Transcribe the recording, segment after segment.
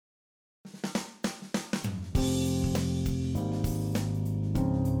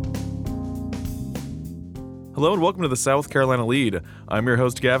Hello and welcome to the South Carolina Lede. I'm your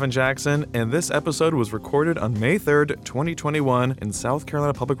host Gavin Jackson, and this episode was recorded on May 3rd, 2021 in South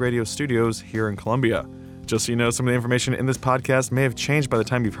Carolina Public Radio Studios here in Columbia. Just so you know, some of the information in this podcast may have changed by the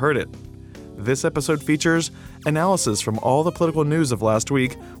time you've heard it. This episode features analysis from all the political news of last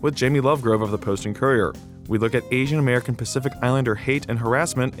week with Jamie Lovegrove of the Post and Courier. We look at Asian American Pacific Islander hate and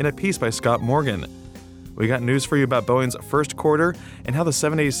harassment in a piece by Scott Morgan. We got news for you about Boeing's first quarter and how the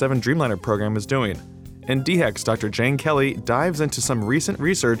 787 Dreamliner program is doing. And DHEC's Dr. Jane Kelly dives into some recent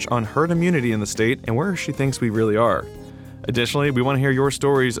research on herd immunity in the state and where she thinks we really are. Additionally, we want to hear your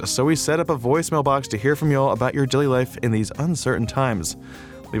stories, so we set up a voicemail box to hear from y'all about your daily life in these uncertain times.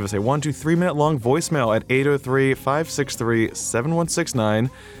 Leave us a 1 to 3 minute long voicemail at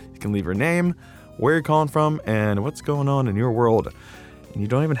 803-563-7169. You can leave your name, where you're calling from, and what's going on in your world. And you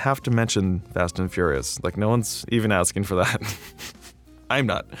don't even have to mention Fast and Furious. Like, no one's even asking for that. I'm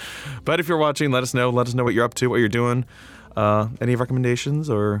not. But if you're watching, let us know. Let us know what you're up to, what you're doing. Any recommendations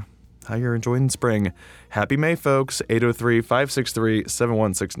or how you're enjoying spring. Happy May, folks.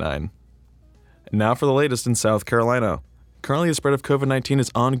 803-563-7169. And now for the latest in South Carolina. Currently, the spread of COVID-19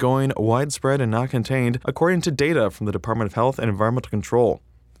 is ongoing, widespread, and not contained, according to data from the Department of Health and Environmental Control.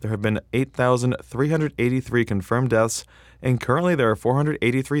 There have been 8,383 confirmed deaths, and currently there are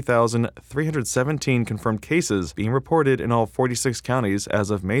 483,317 confirmed cases being reported in all 46 counties as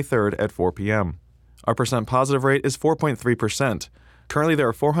of May 3rd at 4 p.m. Our percent positive rate is 4.3%. Currently there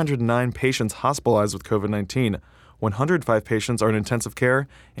are 409 patients hospitalized with COVID-19. 105 patients are in intensive care,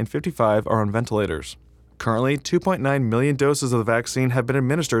 and 55 are on ventilators. Currently, 2.9 million doses of the vaccine have been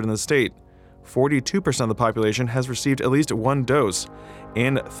administered in the state. 42% of the population has received at least one dose,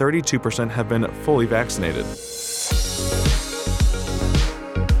 and 32% have been fully vaccinated.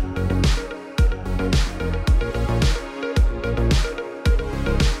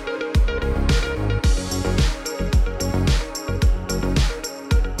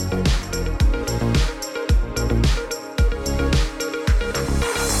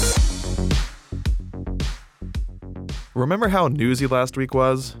 Remember how newsy last week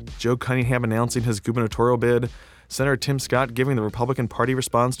was? Joe Cunningham announcing his gubernatorial bid, Senator Tim Scott giving the Republican Party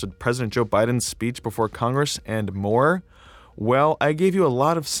response to President Joe Biden's speech before Congress, and more? Well, I gave you a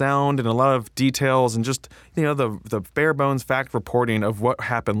lot of sound and a lot of details and just, the bare bones fact reporting of what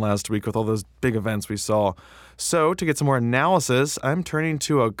happened last week with all those big events we saw. So, to get some more analysis, I'm turning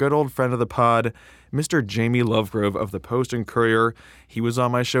to a good old friend of the pod, Mr. Jamie Lovegrove of the Post and Courier. He was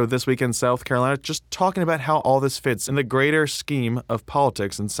on my show this week in South Carolina, just talking about how all this fits in the greater scheme of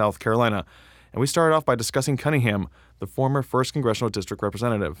politics in South Carolina. And we started off by discussing Cunningham, the former 1st Congressional District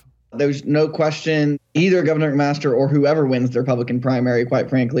Representative. There's no question either Governor McMaster or whoever wins the Republican primary, quite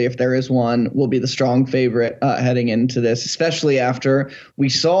frankly, if there is one, will be the strong favorite heading into this, especially after we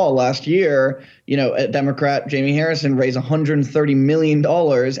saw last year, a Democrat, Jamie Harrison, raise $130 million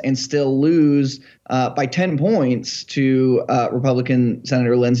and still lose by 10 points to Republican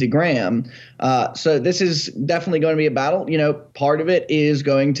Senator Lindsey Graham. So this is definitely going to be a battle. Part of it is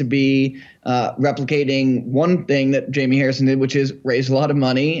going to be replicating one thing that Jamie Harrison did, which is raise a lot of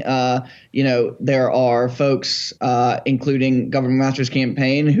money. There are folks, including Governor McMaster's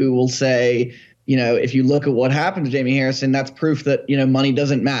campaign, who will say, if you look at what happened to Jamie Harrison, that's proof that, money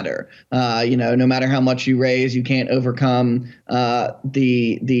doesn't matter. No matter how much you raise, you can't overcome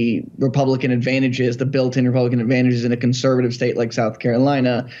the Republican advantages, the built-in Republican advantages in a conservative state like South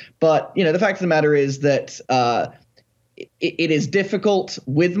Carolina. But, the fact of the matter is that it is difficult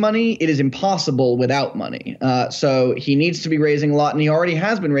with money. It is impossible without money. So he needs to be raising a lot, and he already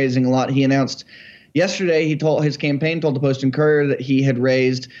has been raising a lot. He announced yesterday, his campaign told the Post and Courier that he had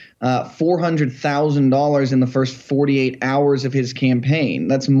raised $400,000 in the first 48 hours of his campaign.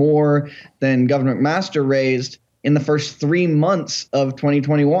 That's more than Governor McMaster raised in the first 3 months of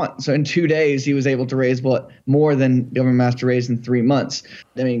 2021. So in 2 days, he was able to raise more than Governor McMaster raised in 3 months.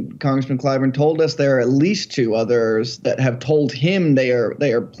 I mean, Congressman Clyburn told us there are at least 2 others that have told him they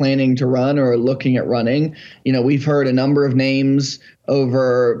are planning to run or are looking at running. We've heard a number of names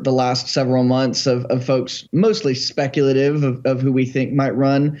over the last several months of folks, mostly speculative, of who we think might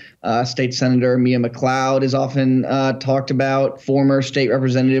run. State Senator Mia McLeod is often talked about. Former State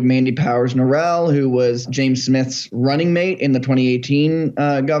Representative Mandy Powers-Norrell, who was James Smith's running mate in the 2018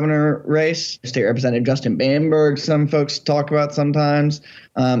 governor race. State Representative Justin Bamberg, some folks talk about sometimes.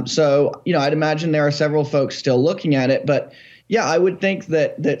 So, I'd imagine there are several folks still looking at it, but yeah, I would think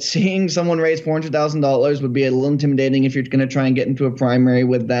that seeing someone raise $400,000 would be a little intimidating if you're going to try and get into a primary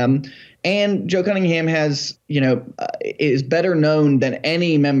with them. And Joe Cunningham is better known than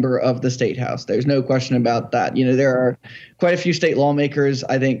any member of the state house. There's no question about that. There are quite a few state lawmakers,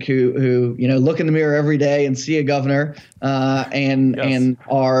 I think, who look in the mirror every day and see a governor and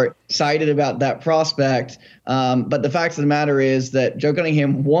are excited about that prospect. But the fact of the matter is that Joe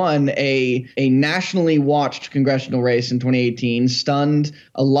Cunningham won a nationally watched congressional race in 2018, stunned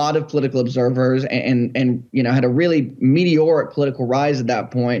a lot of political observers, and had a really meteoric political rise at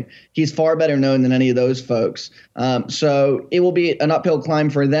that point. He's far better known than any of those folks. So it will be an uphill climb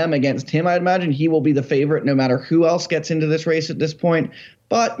for them against him. I'd imagine he will be the favorite no matter who else gets into this race at this point.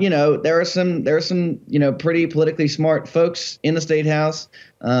 But, there are some pretty politically smart folks in the state house,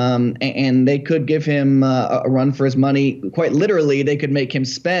 and they could give him a run for his money. Quite literally, they could make him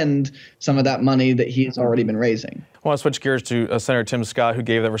spend some of that money that he's already been raising. I want to switch gears to Senator Tim Scott, who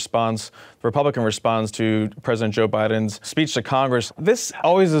gave the Republican response to President Joe Biden's speech to Congress. This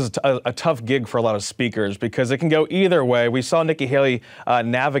always is a tough gig for a lot of speakers because it can go either way. We saw Nikki Haley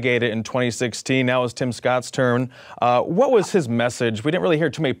navigate it in 2016. Now it's Tim Scott's turn. What was his message? We didn't really hear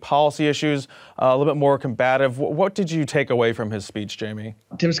too many policy issues, a little bit more combative. What did you take away from his speech, Jamie?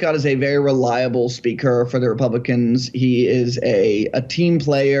 Tim Scott is a very reliable speaker for the Republicans. He is a team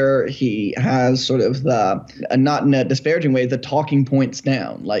player. He has sort of not in a disparaging way, the talking points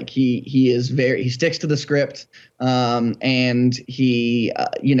down. Like he sticks to the script, and he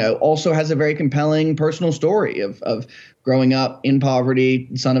also has a very compelling personal story of growing up in poverty,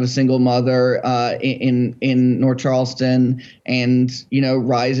 son of a single mother in North Charleston, and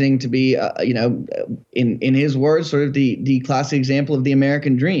rising to be in his words sort of the classic example of the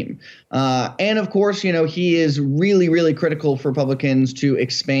American dream. And of course, he is really, really critical for Republicans to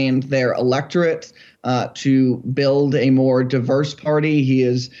expand their electorate, to build a more diverse party. He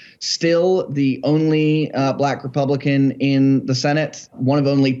is still the only black Republican in the Senate, one of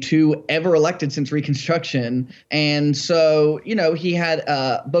only two ever elected since Reconstruction. And so, he had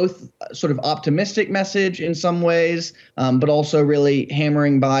both sort of optimistic message in some ways, but also really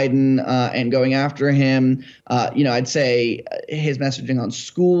hammering Biden and going after him. I'd say his messaging on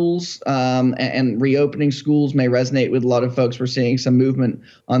schools and reopening schools may resonate with a lot of folks. We're seeing some movement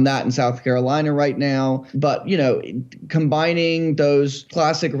on that in South Carolina right now. But, combining those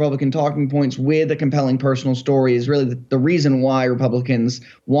classic Republican talking points with a compelling personal story is really the reason why Republicans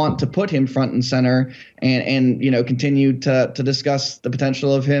want to put him front and center and continue to discuss the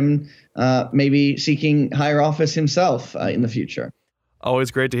potential of him maybe seeking higher office himself in the future.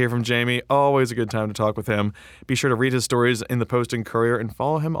 Always great to hear from Jamie. Always a good time to talk with him. Be sure to read his stories in the Post and Courier and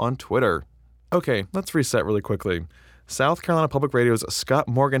follow him on Twitter. Okay, let's reset really quickly. South Carolina Public Radio's Scott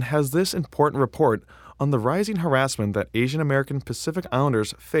Morgan has this important report on the rising harassment that Asian American Pacific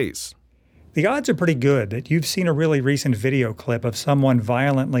Islanders face. The odds are pretty good that you've seen a really recent video clip of someone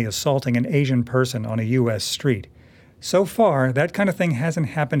violently assaulting an Asian person on a U.S. street. So far, that kind of thing hasn't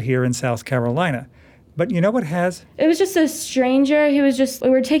happened here in South Carolina. But you know what has? It was just a stranger. We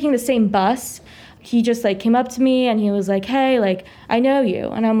were taking the same bus. He just came up to me and he was like, "Hey, I know you."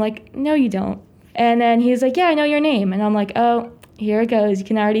 And I'm like, "No, you don't." And then he's like, "Yeah, I know your name." And I'm like, "Oh, here it goes. You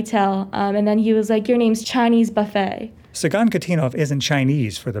can already tell." And then he was like, "Your name's Chinese Buffet." Sagan Katinov isn't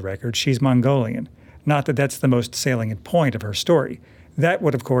Chinese, for the record. She's Mongolian. Not that that's the most salient point of her story. That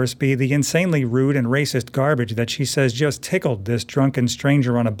would, of course, be the insanely rude and racist garbage that she says just tickled this drunken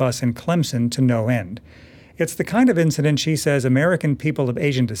stranger on a bus in Clemson to no end. It's the kind of incident she says American people of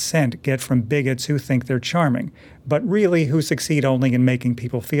Asian descent get from bigots who think they're charming, but really who succeed only in making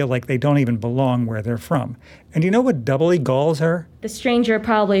people feel like they don't even belong where they're from. And you know what doubly galls her? The stranger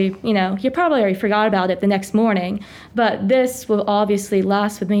probably, he probably already forgot about it the next morning, but this will obviously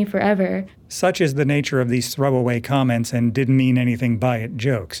last with me forever. Such is the nature of these throwaway comments and didn't mean anything by it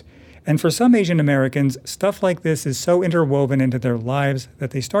jokes. And for some Asian Americans, stuff like this is so interwoven into their lives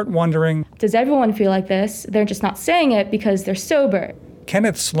that they start wondering, does everyone feel like this? They're just not saying it because they're sober.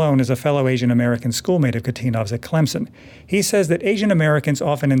 Kenneth Sloan is a fellow Asian American schoolmate of Katinov's at Clemson. He says that Asian Americans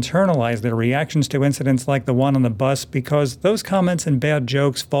often internalize their reactions to incidents like the one on the bus because those comments and bad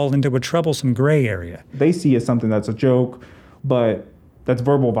jokes fall into a troublesome gray area. They see it as something that's a joke, but that's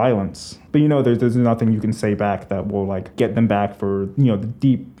verbal violence. But there's nothing you can say back that will get them back for the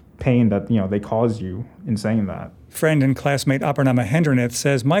deep pain that they cause you in saying that. Friend and classmate Aparna Mahendranath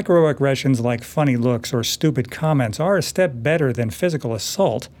says microaggressions like funny looks or stupid comments are a step better than physical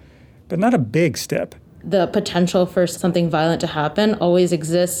assault, but not a big step. The potential for something violent to happen always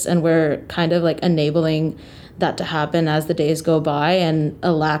exists, and we're kind of enabling that to happen as the days go by, and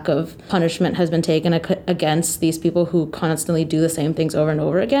a lack of punishment has been taken against these people who constantly do the same things over and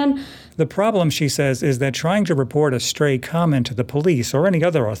over again. The problem, she says, is that trying to report a stray comment to the police or any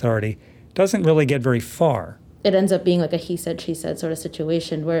other authority doesn't really get very far. It ends up being like a he said, she said sort of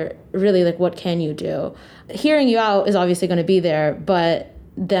situation where really, like, what can you do? Hearing you out is obviously going to be there, but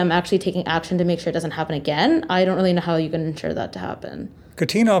them actually taking action to make sure it doesn't happen again, I don't really know how you can ensure that to happen.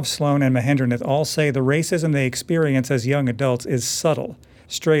 Kutinov, Sloan, and Mahendranath all say the racism they experience as young adults is subtle.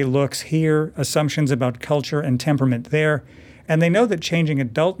 Stray looks here, assumptions about culture and temperament there, and they know that changing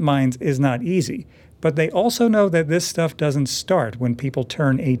adult minds is not easy. But they also know that this stuff doesn't start when people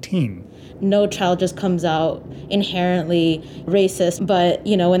turn 18. No child just comes out inherently racist, but,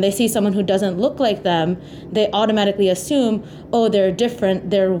 when they see someone who doesn't look like them, they automatically assume, oh, they're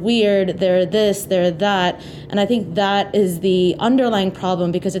different, they're weird, they're this, they're that. And I think that is the underlying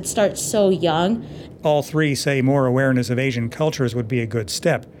problem because it starts so young. All three say more awareness of Asian cultures would be a good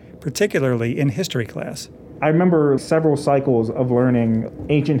step, particularly in history class. I remember several cycles of learning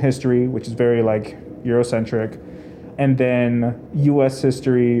ancient history, which is very Eurocentric, and then U.S.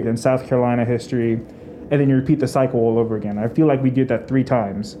 history, then South Carolina history, and then you repeat the cycle all over again. I feel like we did that 3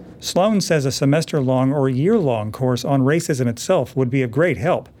 times. Sloan says a semester-long or year-long course on racism itself would be of great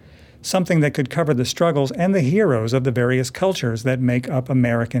help, something that could cover the struggles and the heroes of the various cultures that make up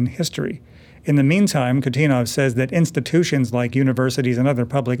American history. In the meantime, Kutinov says that institutions like universities and other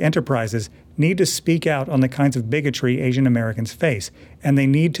public enterprises need to speak out on the kinds of bigotry Asian Americans face, and they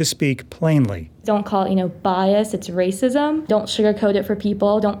need to speak plainly. Don't call it, bias, it's racism. Don't sugarcoat it for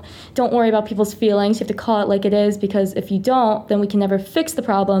people. Don't worry about people's feelings. You have to call it like it is, because if you don't, then we can never fix the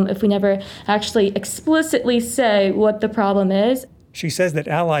problem if we never actually explicitly say what the problem is. She says that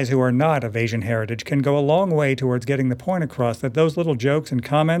allies who are not of Asian heritage can go a long way towards getting the point across that those little jokes and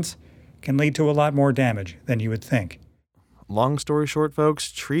comments can lead to a lot more damage than you would think. Long story short,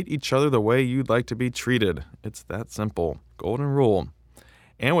 folks, treat each other the way you'd like to be treated. It's that simple. Golden rule.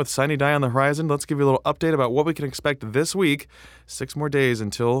 And with Sine Die on the horizon, let's give you a little update about what we can expect this week. 6 more days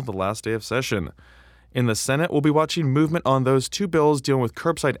until the last day of session. In the Senate, we'll be watching movement on those 2 bills dealing with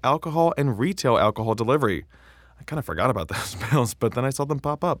curbside alcohol and retail alcohol delivery. I kind of forgot about those bills, but then I saw them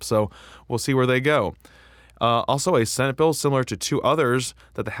pop up, so we'll see where they go. Also, a Senate bill similar to 2 others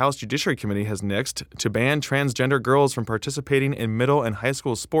that the House Judiciary Committee has nixed to ban transgender girls from participating in middle and high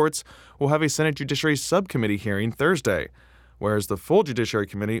school sports will have a Senate Judiciary Subcommittee hearing Thursday, whereas the full Judiciary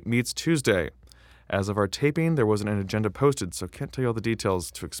Committee meets Tuesday. As of our taping, there wasn't an agenda posted, so can't tell you all the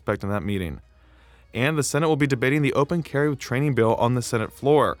details to expect in that meeting. And the Senate will be debating the open carry training bill on the Senate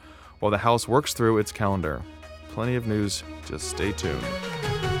floor while the House works through its calendar. Plenty of news, just stay tuned.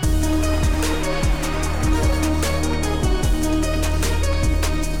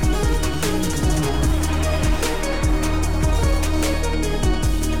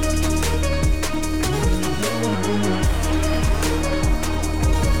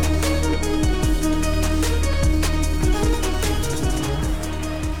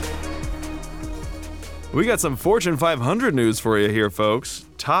 We got some Fortune 500 news for you here, folks.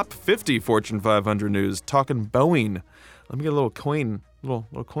 Top 50 Fortune 500 news. Talking Boeing. Let me get a little coin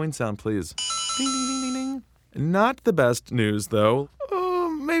sound, please. Ding, ding, ding, ding, ding. Not the best news, though.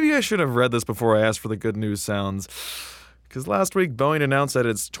 Maybe I should have read this before I asked for the good news sounds. Because last week, Boeing announced that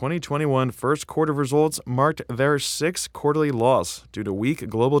its 2021 first quarter results marked their 6th quarterly loss due to weak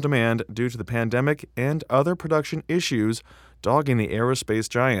global demand due to the pandemic and other production issues dogging the aerospace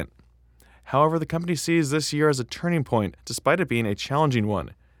giant. However, the company sees this year as a turning point, despite it being a challenging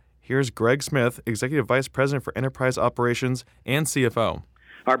one. Here's Greg Smith, Executive Vice President for Enterprise Operations and CFO.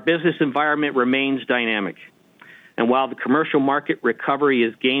 Our business environment remains dynamic. And while the commercial market recovery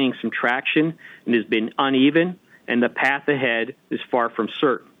is gaining some traction and has been uneven, and the path ahead is far from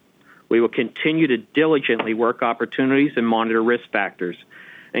certain, we will continue to diligently work opportunities and monitor risk factors,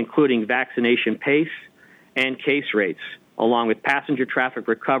 including vaccination pace and case rates, along with passenger traffic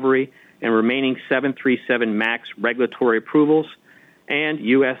recovery and remaining 737 MAX regulatory approvals and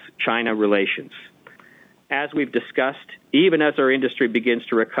U.S.-China relations. As we've discussed, even as our industry begins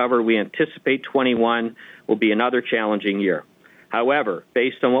to recover, we anticipate 21 will be another challenging year. However,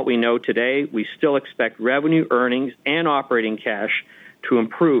 based on what we know today, we still expect revenue, earnings, and operating cash to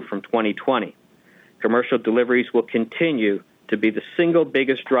improve from 2020. Commercial deliveries will continue to be the single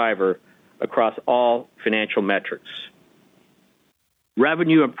biggest driver across all financial metrics.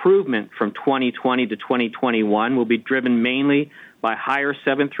 Revenue improvement from 2020 to 2021 will be driven mainly by higher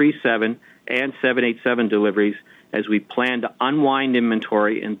 737 and 787 deliveries as we plan to unwind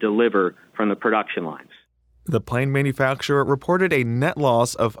inventory and deliver from the production lines. The plane manufacturer reported a net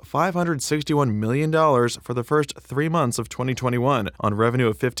loss of $561 million for the first 3 months of 2021 on revenue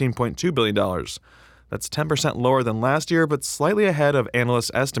of $15.2 billion. That's 10% lower than last year, but slightly ahead of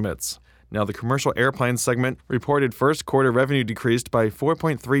analyst estimates. Now, the commercial airplane segment reported first quarter revenue decreased by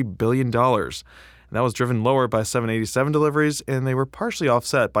 $4.3 billion. And that was driven lower by 787 deliveries, and they were partially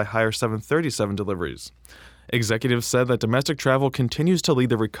offset by higher 737 deliveries. Executives said that domestic travel continues to lead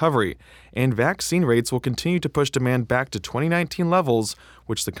the recovery, and vaccine rates will continue to push demand back to 2019 levels,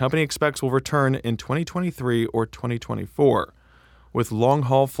 which the company expects will return in 2023 or 2024. With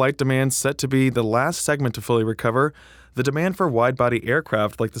long-haul flight demand set to be the last segment to fully recover, the demand for wide-body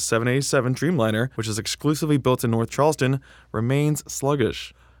aircraft like the 787 Dreamliner, which is exclusively built in North Charleston, remains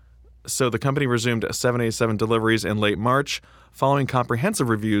sluggish. So the company resumed 787 deliveries in late March, following comprehensive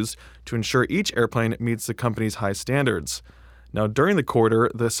reviews to ensure each airplane meets the company's high standards. Now, during the quarter,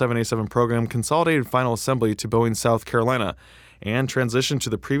 the 787 program consolidated final assembly to Boeing, South Carolina, and transitioned to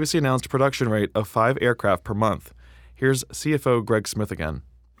the previously announced production rate of 5 aircraft per month. Here's CFO Greg Smith again.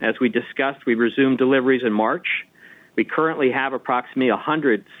 As we discussed, we resumed deliveries in March. We currently have approximately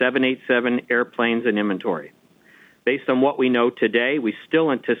 100 787 airplanes in inventory. Based on what we know today, we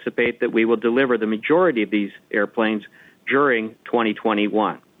still anticipate that we will deliver the majority of these airplanes during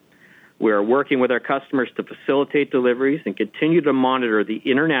 2021. We are working with our customers to facilitate deliveries and continue to monitor the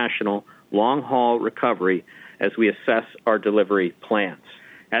international long-haul recovery as we assess our delivery plans.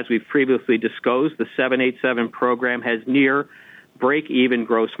 As we've previously disclosed, the 787 program has near break-even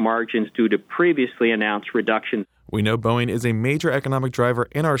gross margins due to previously announced reductions. We know Boeing is a major economic driver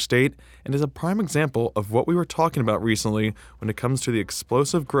in our state and is a prime example of what we were talking about recently when it comes to the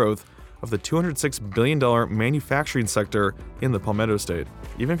explosive growth of the $206 billion manufacturing sector in the Palmetto State.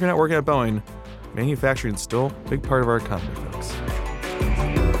 Even if you're not working at Boeing, manufacturing is still a big part of our economy, folks.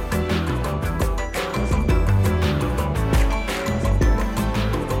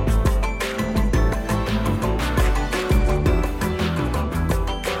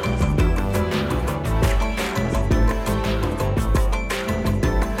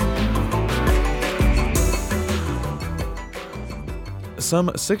 Some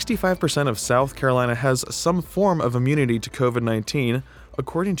 65% of South Carolina has some form of immunity to COVID-19,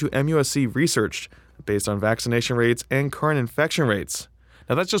 according to MUSC research, based on vaccination rates and current infection rates.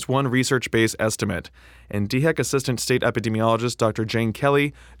 Now, that's just one research-based estimate, and DHEC Assistant State Epidemiologist Dr. Jane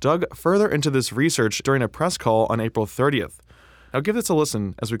Kelly dug further into this research during a press call on April 30th. Now, give this a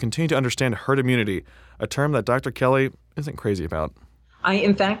listen as we continue to understand herd immunity, a term that Dr. Kelly isn't crazy about. I,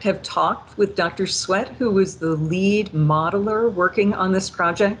 in fact, have talked with Dr. Sweat, who was the lead modeler working on this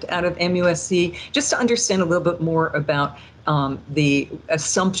project out of MUSC, just to understand a little bit more about the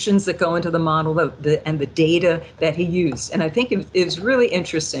assumptions that go into the model and the data that he used. And I think it is really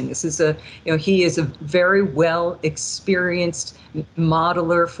interesting. This is he is a very well experienced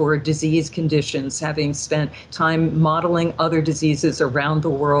modeler for disease conditions, having spent time modeling other diseases around the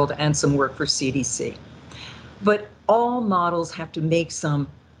world and some work for CDC. But all models have to make some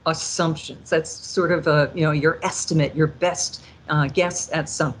assumptions. That's sort of your estimate, your best guess at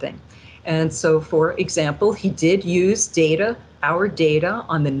something. And so, for example, he did use our data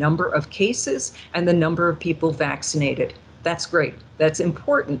on the number of cases and the number of people vaccinated. That's great. That's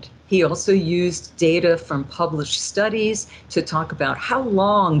important. He also used data from published studies to talk about how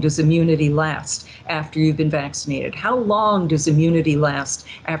long does immunity last after you've been vaccinated? How long does immunity last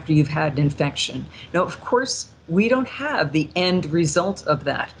after you've had an infection? Now, of course, we don't have the end result of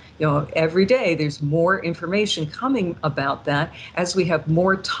that. Every day there's more information coming about that as we have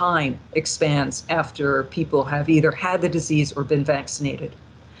more time expands after people have either had the disease or been vaccinated.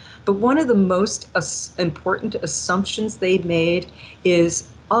 But one of the most important assumptions they made is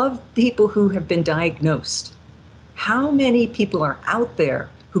of people who have been diagnosed. How many people are out there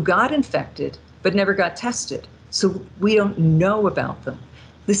who got infected but never got tested? So we don't know about them.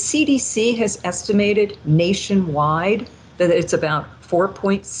 The CDC has estimated nationwide that it's about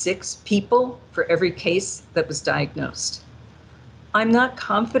 4.6 people for every case that was diagnosed. I'm not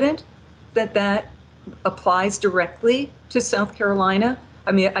confident that that applies directly to South Carolina.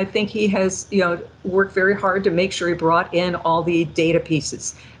 I mean, I think he has, worked very hard to make sure he brought in all the data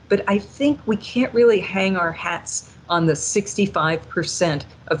pieces. But I think we can't really hang our hats on the 65%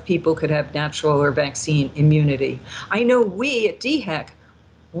 of people could have natural or vaccine immunity. I know we at DHEC,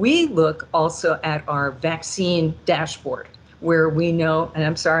 we look also at our vaccine dashboard, where we know, and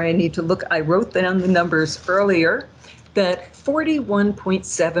I'm sorry, I need to look, I wrote down the numbers earlier, that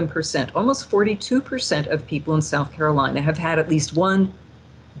 41.7%, almost 42% of people in South Carolina have had at least one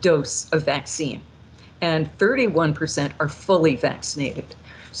dose of vaccine, and 31% are fully vaccinated.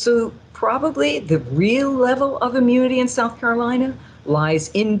 So probably the real level of immunity in South Carolina lies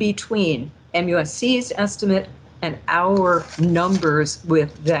in between MUSC's estimate and our numbers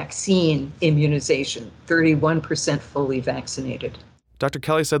with vaccine immunization, 31% fully vaccinated. Dr.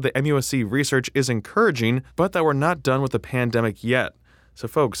 Kelly said the MUSC research is encouraging, but that we're not done with the pandemic yet. So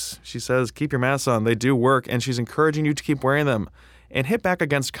folks, she says, keep your masks on. They do work, and she's encouraging you to keep wearing them. And hit back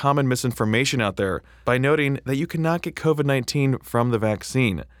against common misinformation out there by noting that you cannot get COVID-19 from the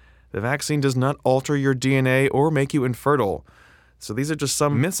vaccine. The vaccine does not alter your DNA or make you infertile. So these are just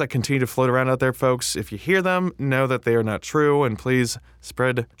some myths that continue to float around out there, folks. If you hear them, know that they are not true, and please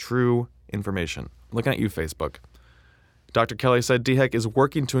spread true information. Looking at you, Facebook. Dr. Kelly said DHEC is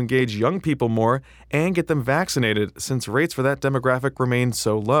working to engage young people more and get them vaccinated since rates for that demographic remain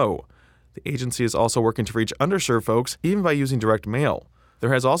so low. The agency is also working to reach underserved folks, even by using direct mail.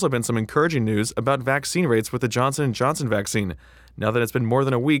 There has also been some encouraging news about vaccine rates with the Johnson & Johnson vaccine, now that it's been more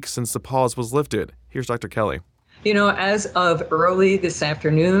than a week since the pause was lifted. Here's Dr. Kelly. You know, as of early this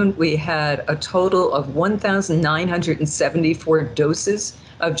afternoon, we had a total of 1,974 doses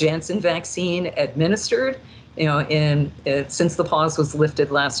of Janssen vaccine administered, since the pause was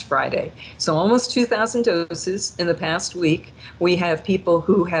lifted last Friday. So almost 2,000 doses in the past week. We have people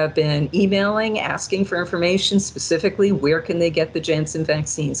who have been emailing, asking for information, specifically where can they get the Janssen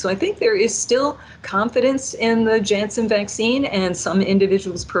vaccine. So I think there is still confidence in the Janssen vaccine, and some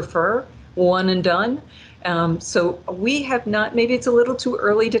individuals prefer one and done. So we have not, maybe it's a little too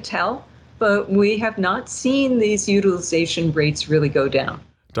early to tell, but we have not seen these utilization rates really go down.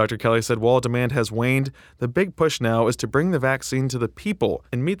 Dr. Kelly said while demand has waned, the big push now is to bring the vaccine to the people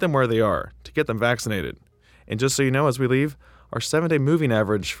and meet them where they are, to get them vaccinated. And just so you know, as we leave, our 7-day moving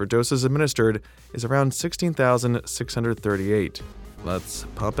average for doses administered is around 16,638. Let's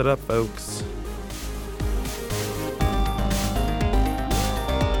pump it up, folks.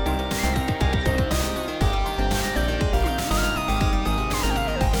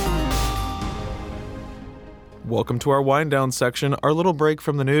 Welcome to our wind down section, our little break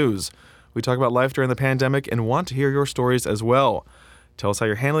from the news. We talk about life during the pandemic and want to hear your stories as well. Tell us how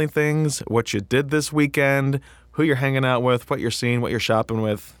you're handling things, what you did this weekend, who you're hanging out with, what you're seeing, what you're shopping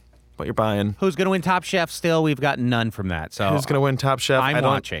with, what you're buying. Who's going to win Top Chef still? We've got none from that. So who's going to win Top Chef? I'm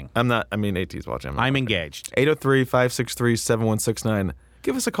watching. I'm not. I mean, AT's watching. I'm engaged. 803-563-7169.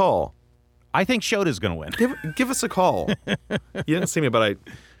 Give us a call. I think Shota's going to win. Give us a call. You didn't see me, but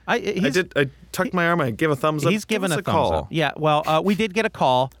I tucked my arm. I gave a thumbs up. He's given a thumbs call. up. Yeah. Well, we did get a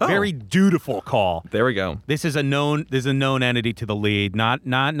call. Oh. Very dutiful call. There we go. This is a known entity to the lead. Not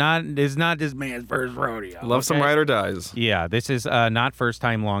this man's first rodeo. Love some ride or dies. Yeah. This is not first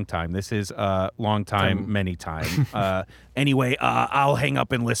time, long time. This is long time, many time. Anyway, I'll hang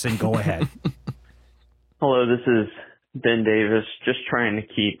up and listen. Go ahead. Hello, this is Ben Davis. Just trying to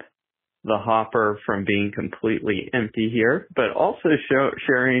keep the hopper from being completely empty here, but also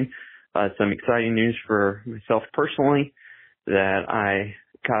sharing some exciting news for myself personally, that I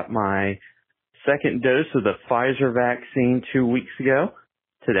got my second dose of the Pfizer vaccine 2 weeks ago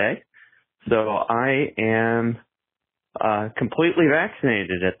today. So I am completely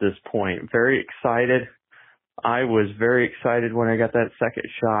vaccinated at this point. Very excited. I was very excited when I got that second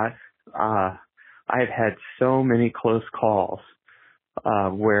shot. I've had so many close calls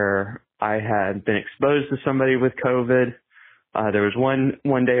where I had been exposed to somebody with COVID. There was one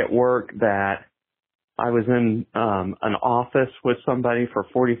day at work that I was in an office with somebody for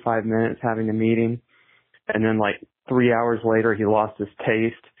 45 minutes having a meeting, and then like 3 hours later he lost his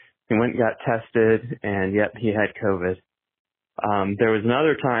taste. He went and got tested, and yep, he had COVID. There was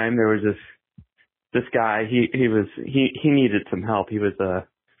another time there was this guy. He needed some help. He was a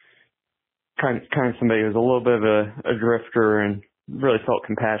kind of somebody who was a little bit of a drifter, and really felt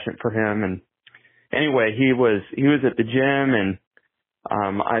compassion for him. And anyway, he was at the gym, and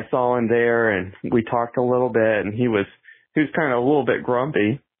I saw him there, and we talked a little bit, and he was kind of a little bit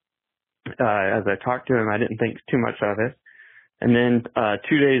grumpy. As I talked to him, I didn't think too much of it. And then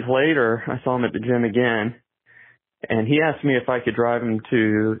 2 days later, I saw him at the gym again, and he asked me if I could drive him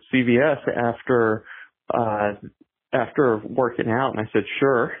to CVS after working out, and I said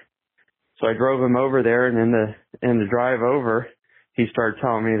sure. So I drove him over there, and in the drive over, he started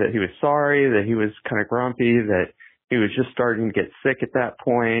telling me that he was sorry, that he was kind of grumpy, that he was just starting to get sick at that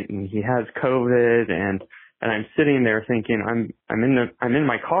point, and he has COVID, and I'm sitting there thinking I'm in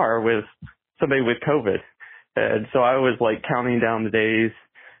my car with somebody with COVID. And so I was like counting down the days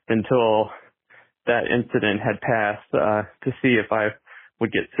until that incident had passed to see if I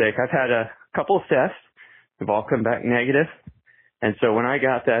would get sick. I've had a couple of tests. They've all come back negative. And so when I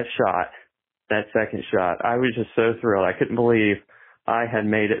got that second shot, I was just so thrilled. I couldn't believe I had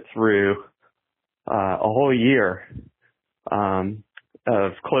made it through a whole year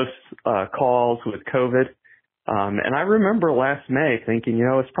of close calls with COVID. And I remember last May thinking,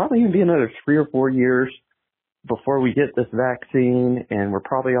 it's probably going to be another 3 or 4 years before we get this vaccine, and we're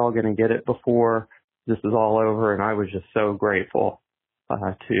probably all going to get it before this is all over. And I was just so grateful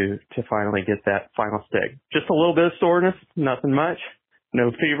to finally get that final stick. Just a little bit of soreness, nothing much,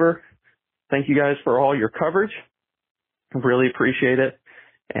 no fever. Thank you guys for all your coverage. I really appreciate it,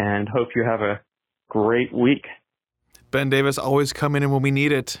 and hope you have a great week. Ben Davis always coming in when we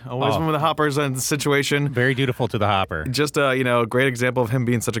need it. Always when the Hopper's in the situation. Very dutiful to the Hopper. Just a great example of him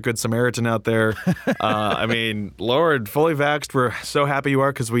being such a good Samaritan out there. I mean, Lord, fully vaxxed. We're so happy you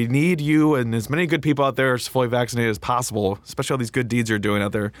are because we need you and as many good people out there as fully vaccinated as possible. Especially all these good deeds you're doing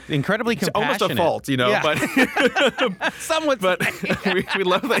out there. Incredibly compassionate. Almost a fault, Yeah. but Someone. But we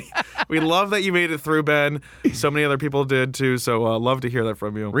love that. We love that you made it through, Ben. So many other people did too. So love to hear that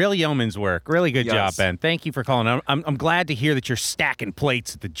from you. Real yeoman's work. Really good job, Yes. Ben. Thank you for calling. I'm glad to hear that you're stacking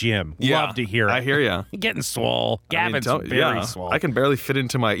plates at the gym. Yeah, Love to hear it. I hear ya. You're getting swole. Gavin's very swole. I can barely fit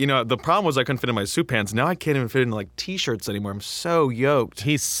into my. The problem was I couldn't fit in my suit pants. Now I can't even fit into like t-shirts anymore. I'm so yoked.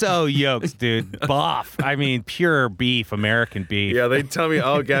 He's so yoked, dude. Buff. I mean, pure beef, American beef. Yeah, they tell me,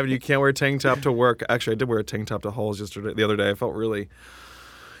 oh, Gavin, you can't wear a tank top to work. Actually, I did wear a tank top to halls the other day. I felt really.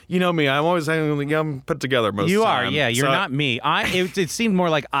 You know me. I'm always I'm put together most of the time. You are, yeah. You're not me. It seemed more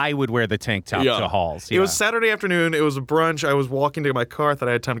like I would wear the tank top to halls. Yeah. It was Saturday afternoon. It was a brunch. I was walking to my car. I thought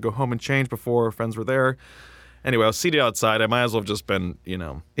I had time to go home and change before friends were there. Anyway, I was seated outside. I might as well have just been,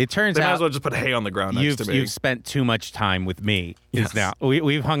 It turns they out might as well just put hay on the ground next to me. You've spent too much time with me. Yes. Now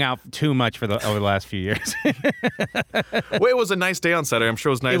we've hung out too much over the last few years. Well, it was a nice day on Saturday. I'm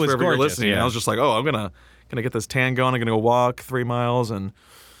sure it was nice It was wherever you're gorgeous, listening. yeah. I was just like, oh, I'm gonna get this tan going. I'm gonna go walk 3 miles and.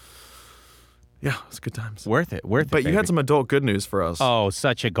 Yeah, it's good times. Worth it. But you baby. had some adult good news for us. Oh,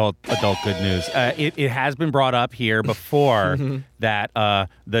 such adult good news. It has been brought up here before that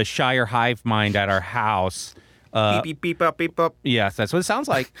the Shire hive mind at our house. Beep, beep, beep, up, beep, up. Yes, that's what it sounds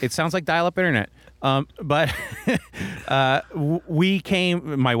like. It sounds like dial-up internet. But we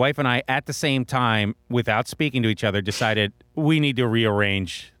came, my wife and I, at the same time, without speaking to each other, decided we need to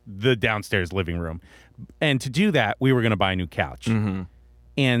rearrange the downstairs living room. And to do that, we were going to buy a new couch. Mm-hmm.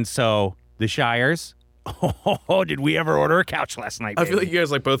 And so the Shires, did we ever order a couch last night, baby? I feel like you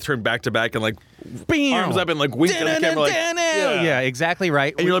guys both turned back to back and Bam! arms up and winked at the camera Yeah, exactly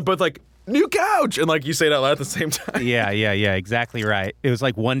right. And you're both like, new couch! And you say it out loud at the same time. Yeah, exactly right. It was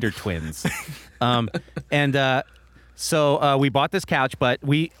like Wonder Twins. So we bought this couch, but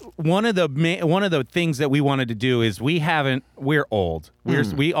one of the things that we wanted to do is we're old.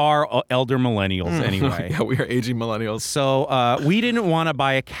 We are elder millennials anyway. Yeah, we are aging millennials. So we didn't want to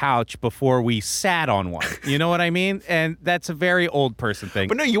buy a couch before we sat on one. You know what I mean? And that's a very old person thing.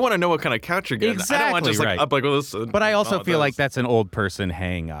 But no, you want to know what kind of couch you're getting. Exactly, I don't want just right. up like this. But I also feel like that's an old person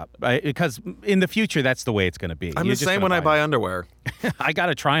hang up. Because in the future, that's the way it's going to be. I'm the same when I buy underwear. I got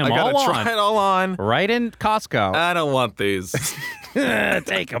to try them I all gotta on. try it all on. Right in Costco. I don't want these.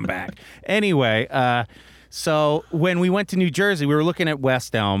 Take them back. Anyway, so when we went to New Jersey, we were looking at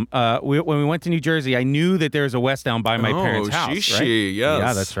West Elm. When we went to New Jersey, I knew that there was a West Elm by my parents' house. Yes.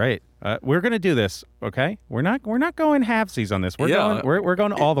 Yeah, that's right. We're gonna do this, okay? We're not going halfsies on this. We're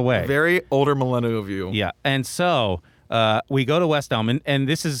going all the way. Very older millennial of you. Yeah, and so we go to West Elm, and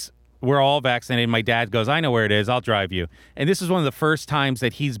this is. We're all vaccinated. My dad goes, I know where it is. I'll drive you. And this is one of the first times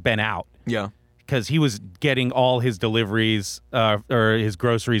that he's been out. Yeah. Because he was getting all his deliveries or his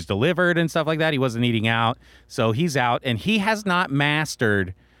groceries delivered and stuff like that. He wasn't eating out. So he's out. And he has not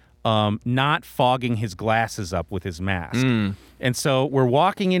mastered not fogging his glasses up with his mask. And so we're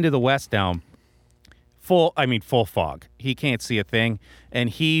walking into the West Elm. Full fog. He can't see a thing. And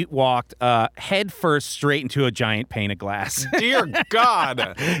he walked head first straight into a giant pane of glass. Dear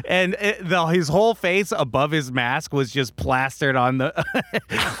God. And his whole face above his mask was just plastered on the...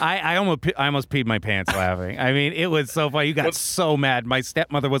 I almost peed my pants laughing. I mean, it was so funny. You got so mad. My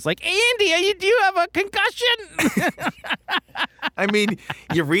stepmother was like, Andy, do you have a concussion? I mean,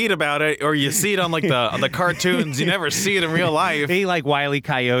 you read about it or you see it on the cartoons. You never see it in real life. He Wile E.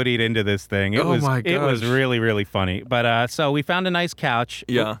 Coyote'd into this thing. It was really, really funny. But so we found a nice couch.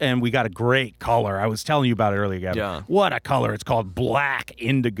 Yeah. And we got a great color. I was telling you about it earlier, Gavin. Yeah. What a color. It's called black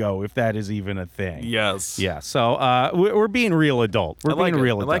indigo, if that is even a thing. Yes. Yeah. So we're being real adult. We're being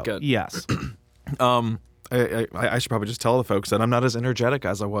real adult. I like it. Yes. I should probably just tell the folks that I'm not as energetic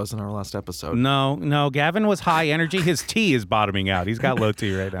as I was in our last episode. No. Gavin was high energy. His T is bottoming out. He's got low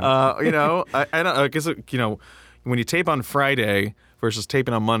T right now. I guess, when you tape on Friday versus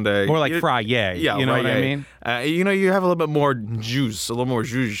taping on Monday. More like Friday. Yeah, you know Friday. what I mean? You have a little bit more juice, a little more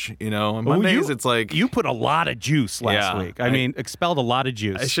zhuzh, On Mondays, it's like... You put a lot of juice last week. I mean, expelled a lot of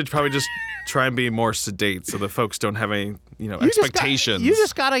juice. I should probably just try and be more sedate so the folks don't have any, expectations. You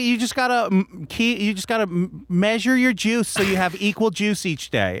just gotta measure your juice so you have equal juice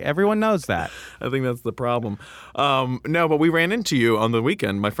each day. Everyone knows that. I think that's the problem. No, but we ran into you on the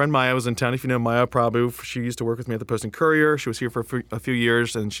weekend. My friend Maya was in town. If you know Maya Prabhu, she used to work with me at the Post and Courier. She was here for a few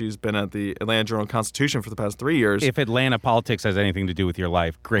years, and she's been at the Atlanta Journal-Constitution for the past 3 years. If Atlanta politics has anything to do with your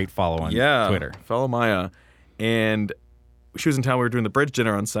life, great follow on Twitter. Follow Maya. And she was in town. We were doing the bridge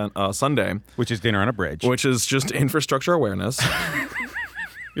dinner on Sunday. Which is dinner on a bridge. Which is just infrastructure awareness.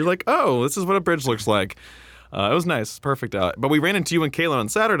 You're like, oh, this is what a bridge looks like. It was nice. Perfect out. But we ran into you and Caitlin on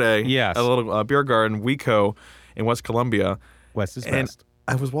Saturday. Yes. At a little beer garden, Weco, in West Columbia. West is and best.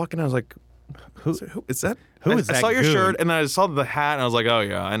 I was walking, I was like, who is that? Who is that? I saw your shirt, and I saw the hat, and I was like, oh,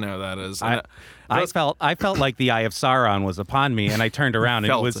 yeah, I know who that is. I felt like the eye of Sauron was upon me, and I turned around,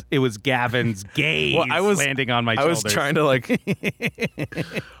 and it was Gavin's gaze landing on my shoulders. I was trying to,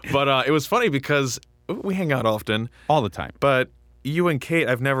 but it was funny because we hang out often. All the time. But you and Kate,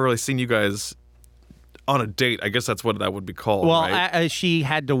 I've never really seen you guys on a date. I guess that's what that would be called. Well, right? She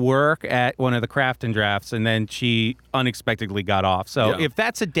had to work at one of the craft and drafts, and then she unexpectedly got off. So if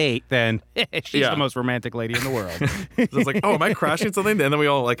that's a date, then she's the most romantic lady in the world. So it's like, oh, am I crashing something? And then we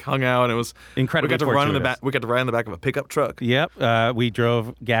all hung out, and it was incredibly. We got to ride in the back of a pickup truck. Yep,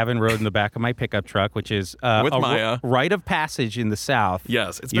 Gavin rode in the back of my pickup truck, which is with Maya. Rite of passage in the South.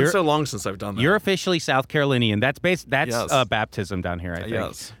 Yes, it's been so long since I've done that. You're officially South Carolinian. That's baptism down here, I think.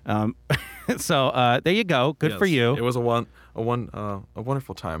 Yes. So there you go. Good for you. It was a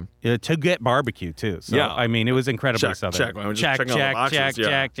wonderful time. To get barbecue too. So I mean, it was incredibly southern. Check.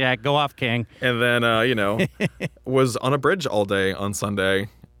 Go off, King. And then was on a bridge all day on Sunday.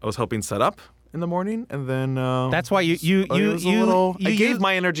 I was helping set up in the morning, and then that's why I gave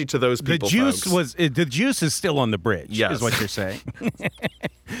my energy to those people. The juice is still on the bridge. Yes. Is what you're saying.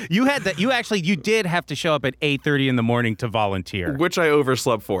 You did have to show up at 8:30 in the morning to volunteer, which I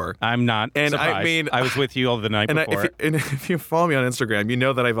overslept for. I'm not surprised. I mean, I was with you all the night before. If you follow me on Instagram, you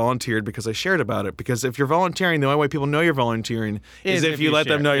know that I volunteered because I shared about it. Because if you're volunteering, the only way people know you're volunteering is if you let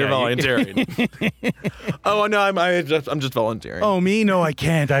them know you're volunteering. Oh no, I'm just volunteering. Oh me? No, I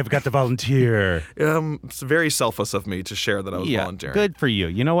can't. I've got to volunteer. It's very selfless of me to share that I was volunteering. Good for you.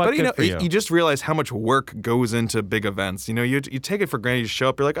 You know what? But you just realize how much work goes into big events. You take it for granted. You show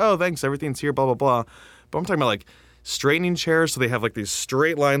up, you're like, oh, thanks, everything's here, blah blah blah. But I'm talking about straightening chairs so they have these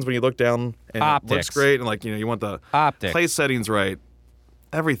straight lines when you look down, and optics. It looks great, and you want the optics. Place settings right.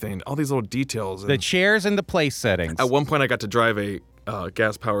 Everything, all these little details. The chairs and the place settings. At one point, I got to drive a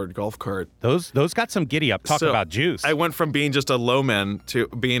gas-powered golf cart. Those got some giddy up. Talk about juice. I went from being just a low man to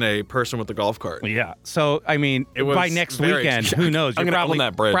being a person with a golf cart. Yeah. So I mean, by next weekend, who knows? I'm going to own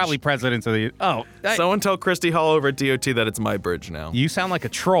that bridge. Probably presidents of the. Oh, someone tell Christy Hall over at DOT that it's my bridge now. You sound like a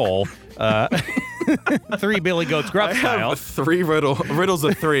troll. 3 Billy Goats Gruff style. I have 3 riddles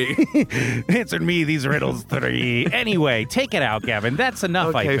of 3. Answered me these riddles 3. Anyway, take it out, Gavin. That's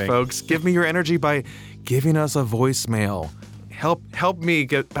enough. I think. Okay, folks, give me your energy by giving us a voicemail. Help me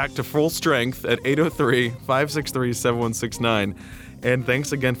get back to full strength at 803-563-7169. And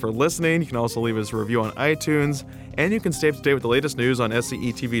thanks again for listening. You can also leave us a review on iTunes, and you can stay up to date with the latest news on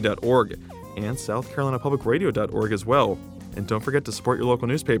scetv.org and southcarolinapublicradio.org as well. And don't forget to support your local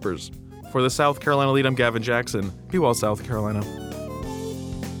newspapers. For the South Carolina Lede, I'm Gavin Jackson. Be well, South Carolina.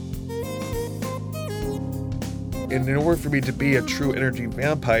 And in order for me to be a true energy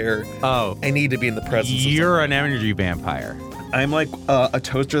vampire, I need to be in the presence of You're an energy vampire. I'm like a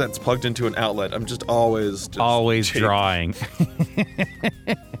toaster that's plugged into an outlet. I'm just always drawing.